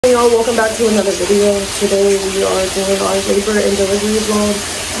Hey y'all, welcome back to another video. Today we are doing our labor and delivery vlog.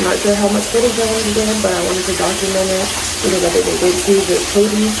 I'm not sure how much footage I wanted to get, but I wanted to document it because I think it did too with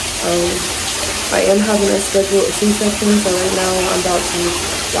Cody. I am having a scheduled C-section, so right now I'm about to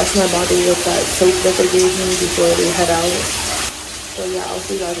wash my body with that soap that they gave me before we head out. So yeah, I'll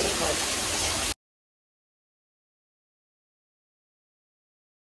see you guys in the car.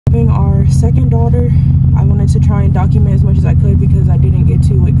 Our second daughter, I wanted to try and document as much as I could because I didn't get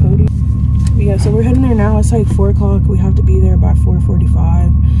to with Cody. But yeah, so we're heading there now. It's like 4 o'clock. We have to be there by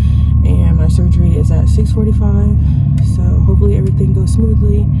 4:45, and my surgery is at 6:45. So hopefully everything goes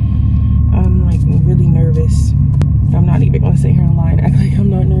smoothly. I'm like really nervous. I'm not even gonna sit here and lie and act like I'm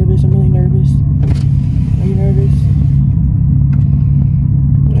not nervous. I'm really nervous. Are you nervous?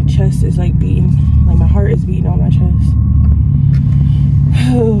 My chest is like beating, like my heart is beating on my chest.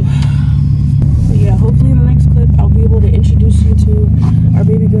 But yeah, hopefully in the next clip I'll be able to introduce you to our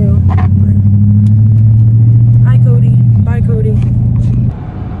baby girl. Hi Cody. Bye Cody.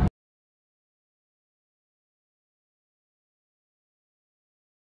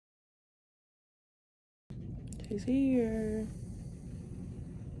 She's here.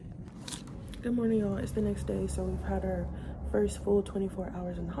 Good morning y'all. It's the next day, so we've had our first full 24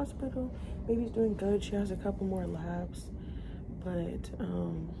 hours in the hospital. Baby's doing good. She has a couple more labs, but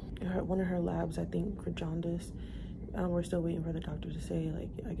one of her labs, I think, for jaundice. We're still waiting for the doctor to say, like,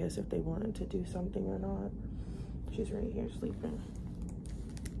 I guess if they wanted to do something or not. She's right here sleeping.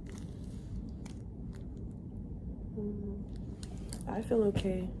 I feel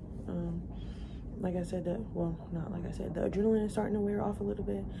okay. Like I said, not like I said, the adrenaline is starting to wear off a little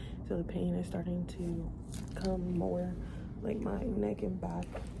bit, so the pain is starting to come more. Like my neck and back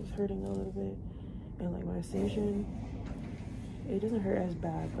is hurting a little bit, and like my incision, it doesn't hurt as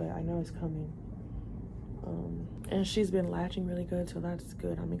bad, but I know it's coming. And she's been latching really good, so that's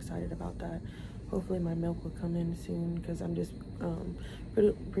good. I'm excited about that. Hopefully my milk will come in soon because I'm just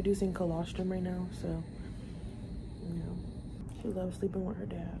producing colostrum right now. So, you know, she loves sleeping with her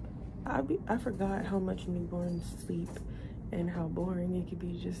dad. I forgot how much newborns sleep and how boring it could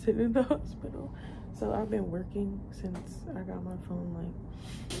be just sitting in the hospital. So I've been working since I got my phone,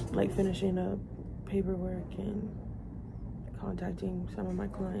 like finishing up paperwork and contacting some of my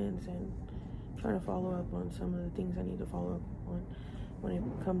clients and trying to follow up on some of the things I need to follow up on when it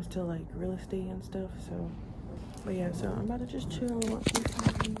comes to like real estate and stuff. So, but yeah, so I'm about to just chill and watch some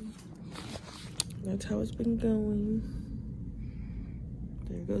TV. That's how it's been going.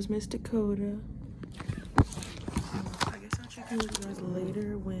 There goes Miss Dakoda. I guess I'll check in with you guys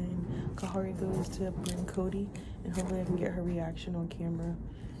later when Kahari goes to bring Cody, and hopefully I can get her reaction on camera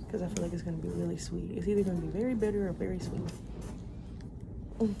because I feel like it's gonna be really sweet. It's either gonna be very bitter or very sweet.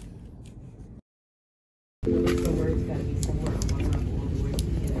 The words gotta be somewhere on.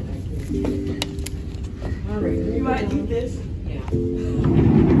 All right, you might eat this. Yeah.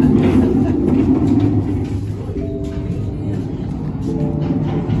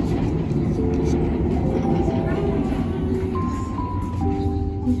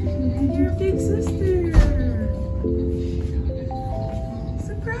 Your big sister.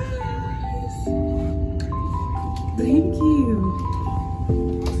 Surprise. Thank you.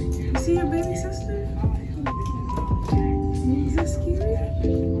 You see your baby sister? Is it scary?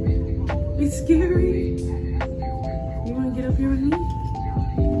 It's scary. You want to get up here with me?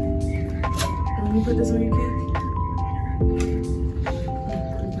 Let me put this on your cake.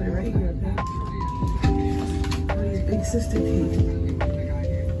 I'll put it right here, okay? Oh, your big sister cake.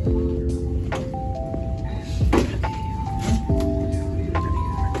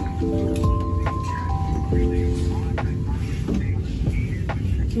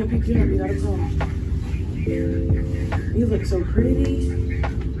 I can't pick you up, you gotta call. You look so pretty.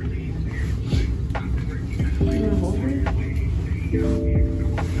 You wanna hold her?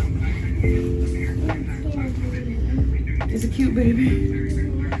 It's a cute baby.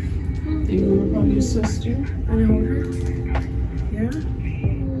 Do you remember from your sister? Wanna hold her? Yeah?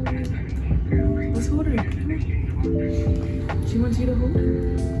 Let's hold her. Come here. She wants you to hold her.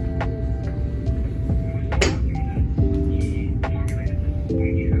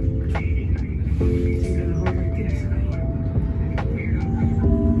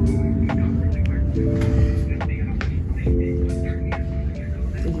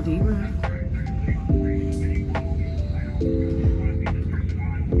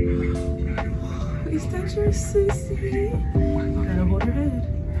 Is that your sissy? Gotta hold her head.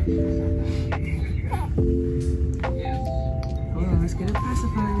 Hold on, let's get a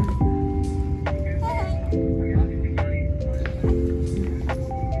pacifier.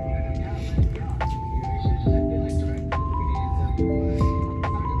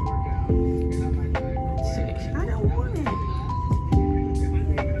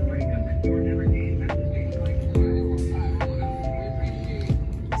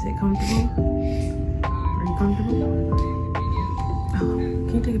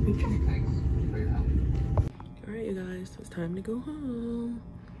 take a picture. All right, you guys, it's time to go home.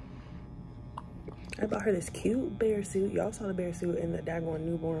 I bought her this cute bear suit. Y'all saw the bear suit in the daggone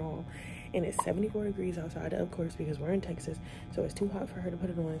newborn haul. And it's 74 degrees outside, of course, because we're in Texas. So it's too hot for her to put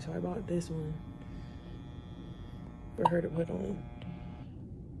it on. So I bought this one for her to put on.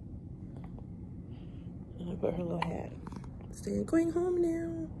 And I put her little hat. So going home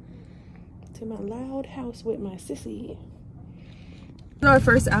now to my loud house with my sissy. This is our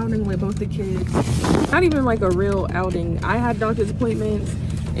first outing with both the kids. Not even like a real outing. I had doctor's appointments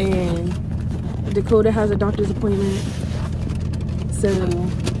and Dakoda has a doctor's appointment. So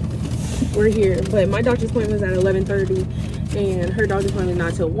we're here. But my doctor's appointment was at 11:30 and her doctor's appointment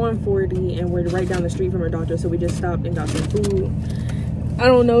not till 1:40, and we're right down the street from her doctor. So we just stopped and got some food. I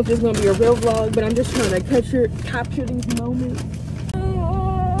don't know if it's gonna be a real vlog, but I'm just trying to capture these moments.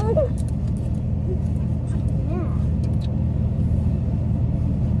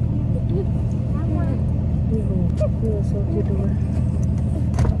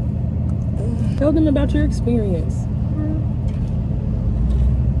 Tell them about your experience.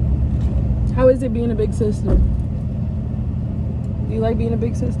 How is it being a big sister? Do you like being a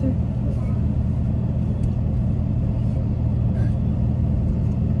big sister?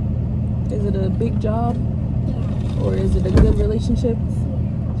 Is it a big job? Yeah. Or is it a good relationship?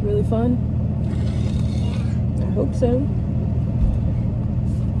 Yeah. It's really fun? Yeah. I hope so.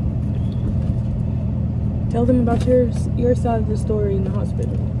 Tell them about your side of the story in the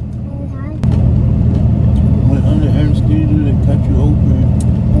hospital. Went under anesthesia, they cut you open.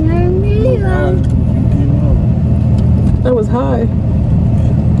 That was high.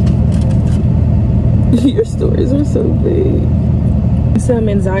 Your stories are so big. Some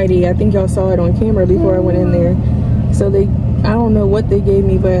anxiety. I think y'all saw it on camera before I went in there. So I don't know what they gave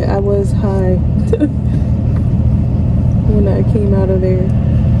me, but I was high when I came out of there.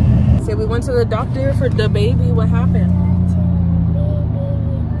 So we went to the doctor for the baby. What happened?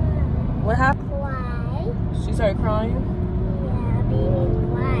 What happened? Why? She started crying? Yeah, baby,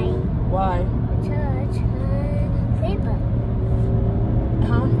 why? Why? Because flipper.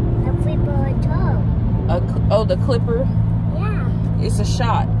 Huh? The flipper toe. Oh, the clipper? Yeah. It's a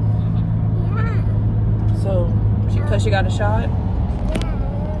shot. Yeah. So, because she got a shot? Yeah.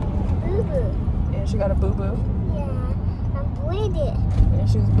 Boo-boo. And she got a boo-boo? Yeah. I'm bleeding. And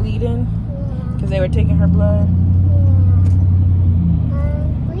she was bleeding? Yeah. Because they were taking her blood?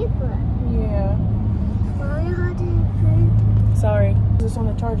 Flipper. Yeah. Sorry. This on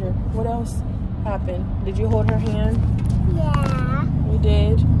the charger. What else happened? Did you hold her hand? Yeah. You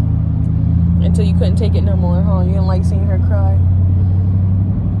did? Until you couldn't take it no more, huh? You didn't like seeing her cry?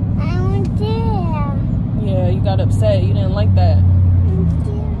 I don't care. Yeah, you got upset. You didn't like that. I don't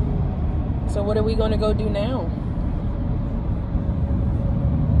care. So what are we going to go do now?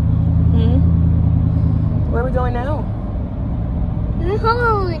 Where are we going now? I'm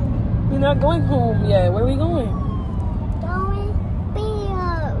home. You're not going home yet. Where are we going? Going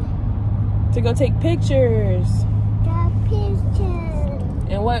beer. To go take pictures. The picture.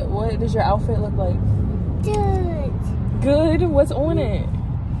 And what does your outfit look like? Good. Good? What's on it?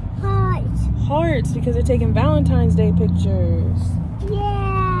 Hearts. Hearts, because they're taking Valentine's Day pictures.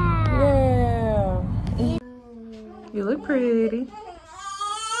 Yeah. Yeah. You look pretty.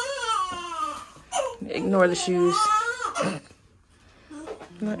 Ignore the shoes.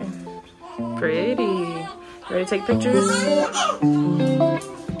 Nothing. Pretty. Ready to take pictures?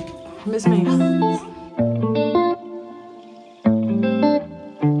 Miss me.